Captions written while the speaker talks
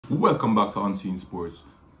Welcome back to Unseen Sports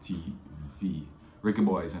TV. Reggae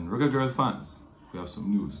boys and Reggae Girl fans, we have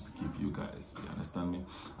some news to give you guys. You understand me?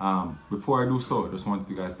 Before I do so, I just want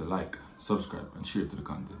you guys to like, subscribe, and share to the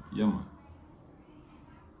content. Yeah, man.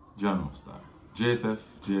 Jano star. JFF.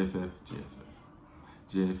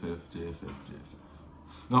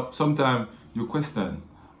 Now, sometimes you question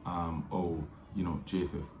how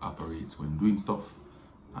JFF operates when doing stuff,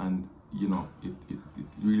 and it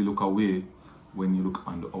really look away when you look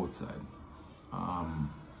on the outside.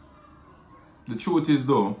 The truth is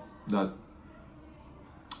though that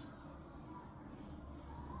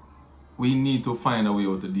we need to find a way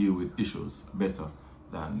how to deal with issues better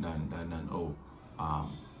than how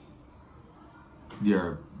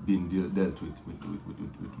they're being dealt with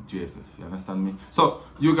JFF. You understand me? So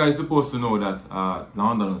you guys supposed to know that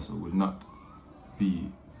Donaldson will not be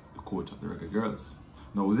the coach of the Reggae Girls.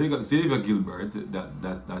 Now, Xavier Gilbert,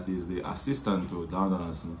 that is the assistant to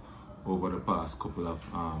Donaldson over the past couple of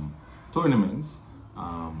tournaments,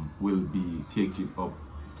 will be taking up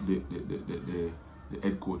the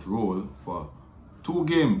head coach role for 2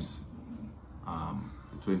 games,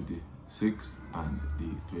 the 26th and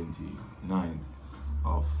the 29th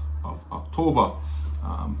of October,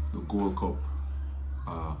 the Gold Cup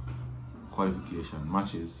qualification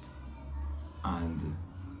matches, and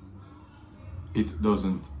it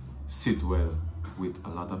doesn't sit well with a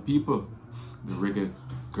lot of people. The Reggae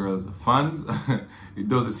Girls fans, it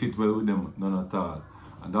doesn't sit well with them, none at all.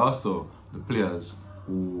 And also the players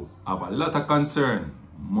who have a lot of concern,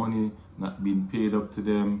 money not being paid up to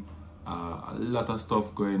them, a lot of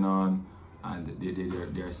stuff going on, and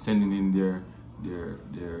they're sending in their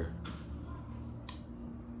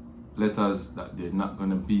letters that they're not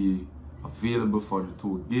going to be available for the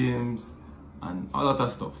 2 games and a lot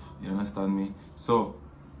of stuff. You understand me? So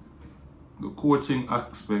the coaching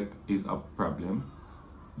aspect is a problem.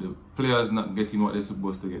 The players not getting what they're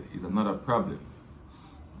supposed to get is another problem.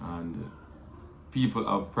 And people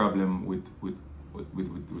have problem with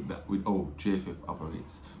how JFF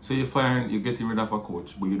operates. So you're getting rid of a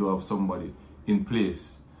coach, but you don't have somebody in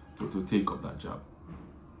place to take up that job,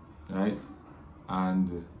 right?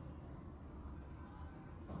 And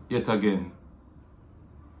yet again,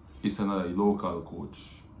 it's another local coach.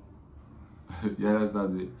 Yeah, that's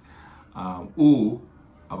it. Who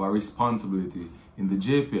have a responsibility in the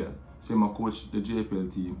JPL. So I'm a coach the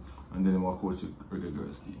JPL team, and then I'm a coach the Reggae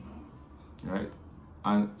Girls team, right?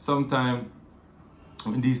 And sometimes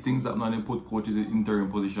when these things happen and they put coaches in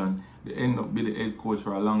interim position, they end up being the head coach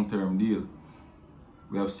for a long-term deal.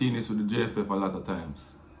 We have seen this with the JFF a lot of times.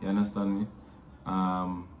 You understand me?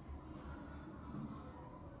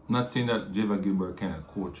 Not saying that Xavier Gilbert cannot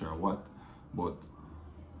coach or what, but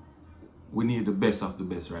we need the best of the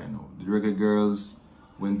best right now. The Reggae Girls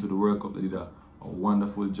went to the World Cup. They did a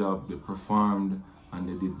wonderful job. They performed and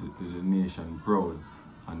they did the nation proud.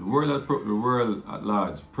 And the world at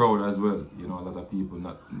large proud as well. You know, a lot of people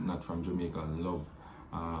not from Jamaica love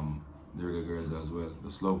the Reggae Girls as well.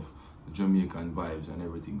 Just love the Jamaican vibes and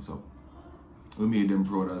everything. So we made them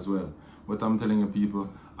proud as well. But I'm telling you people,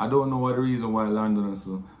 I don't know what the reason why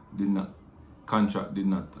Donaldson contract did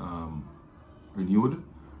not renewed,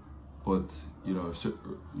 but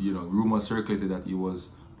rumors circulated that he was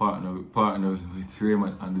partner with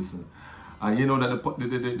Raymond Anderson, and you know that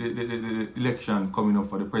the election coming up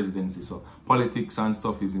for the presidency, so politics and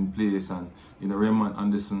stuff is in place, and Raymond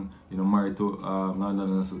Anderson married to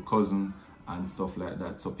Donaldson's cousin and stuff like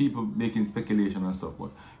that. So people making speculation and stuff,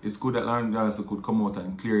 but it's good that Donaldson could come out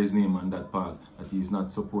and clear his name on that part, that he's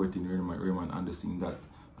not supporting Raymond Anderson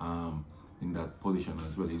in that position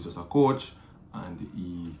as well. He's just a coach, and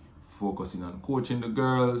he focusing on coaching the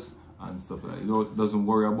girls and stuff like that. He doesn't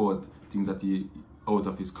worry about things that he out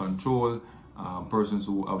of his control. Persons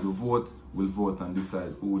who have the vote will vote and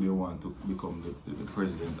decide who they want to become the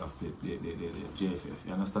president of the JFF.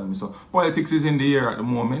 You understand me? So politics is in the air at the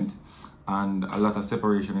moment, and a lot of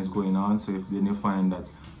separation is going on. So if then you find that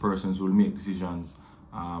persons will make decisions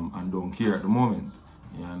and don't care at the moment,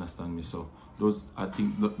 you understand me? So I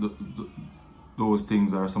think those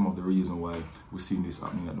things are some of the reasons why we're seeing this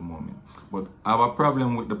happening at the moment. But I have a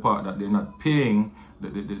problem with the part that they're not paying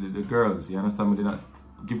the girls. You understand me? They're not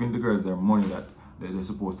giving the girls their money that they're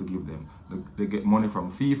supposed to give them. They get money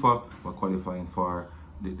from FIFA for qualifying for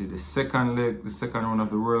the second leg, the second round of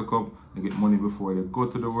the World Cup. They get money before they go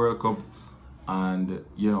to the World Cup, and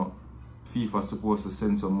FIFA is supposed to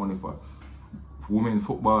send some money for women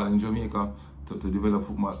football in Jamaica to develop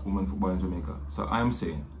women football in Jamaica. So I'm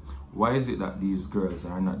saying, why is it that these girls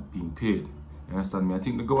are not being paid? You understand me? I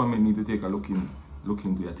think the government need to take a look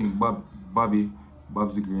into it. I think Bobby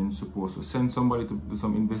Babsy Green supposed to send somebody to do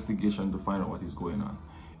some investigation to find out what is going on.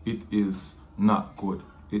 It is not good.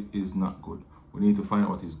 It is not good. We need to find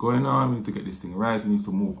out what is going on. We need to get this thing right. We need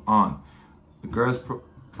to move on. The girls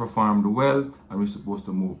performed well, and we're supposed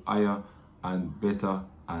to move higher and better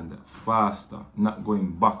and faster, not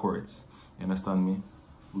going backwards. You understand me?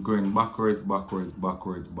 We're going backwards.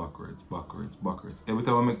 Every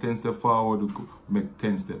time we make 10 steps forward, we make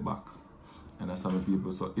 10 steps back. You understand me,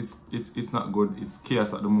 people? So it's not good. It's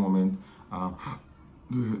chaos at the moment.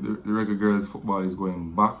 The Reggae Girls football is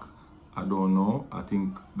going back. I don't know. I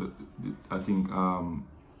think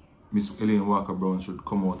Miss Ellen Walker Brown should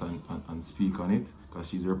come out and speak on it, because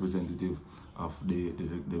she's representative of the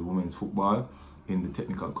women's football in the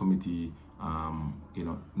technical committee. You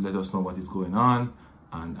know, let us know what is going on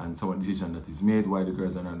and some decision that is made, why the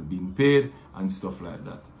girls are not being paid and stuff like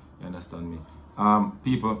that. You understand me?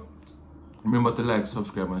 People, remember to like,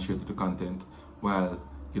 subscribe and share to the content, while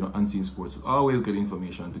you know Unseen Sports will always get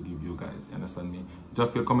information to give you guys. You understand me?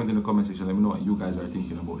 Drop your comment in the comment section. Let me know what you guys are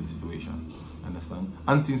thinking about the situation. Understand?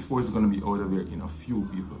 Unseen Sports is going to be out of here in a few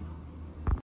people.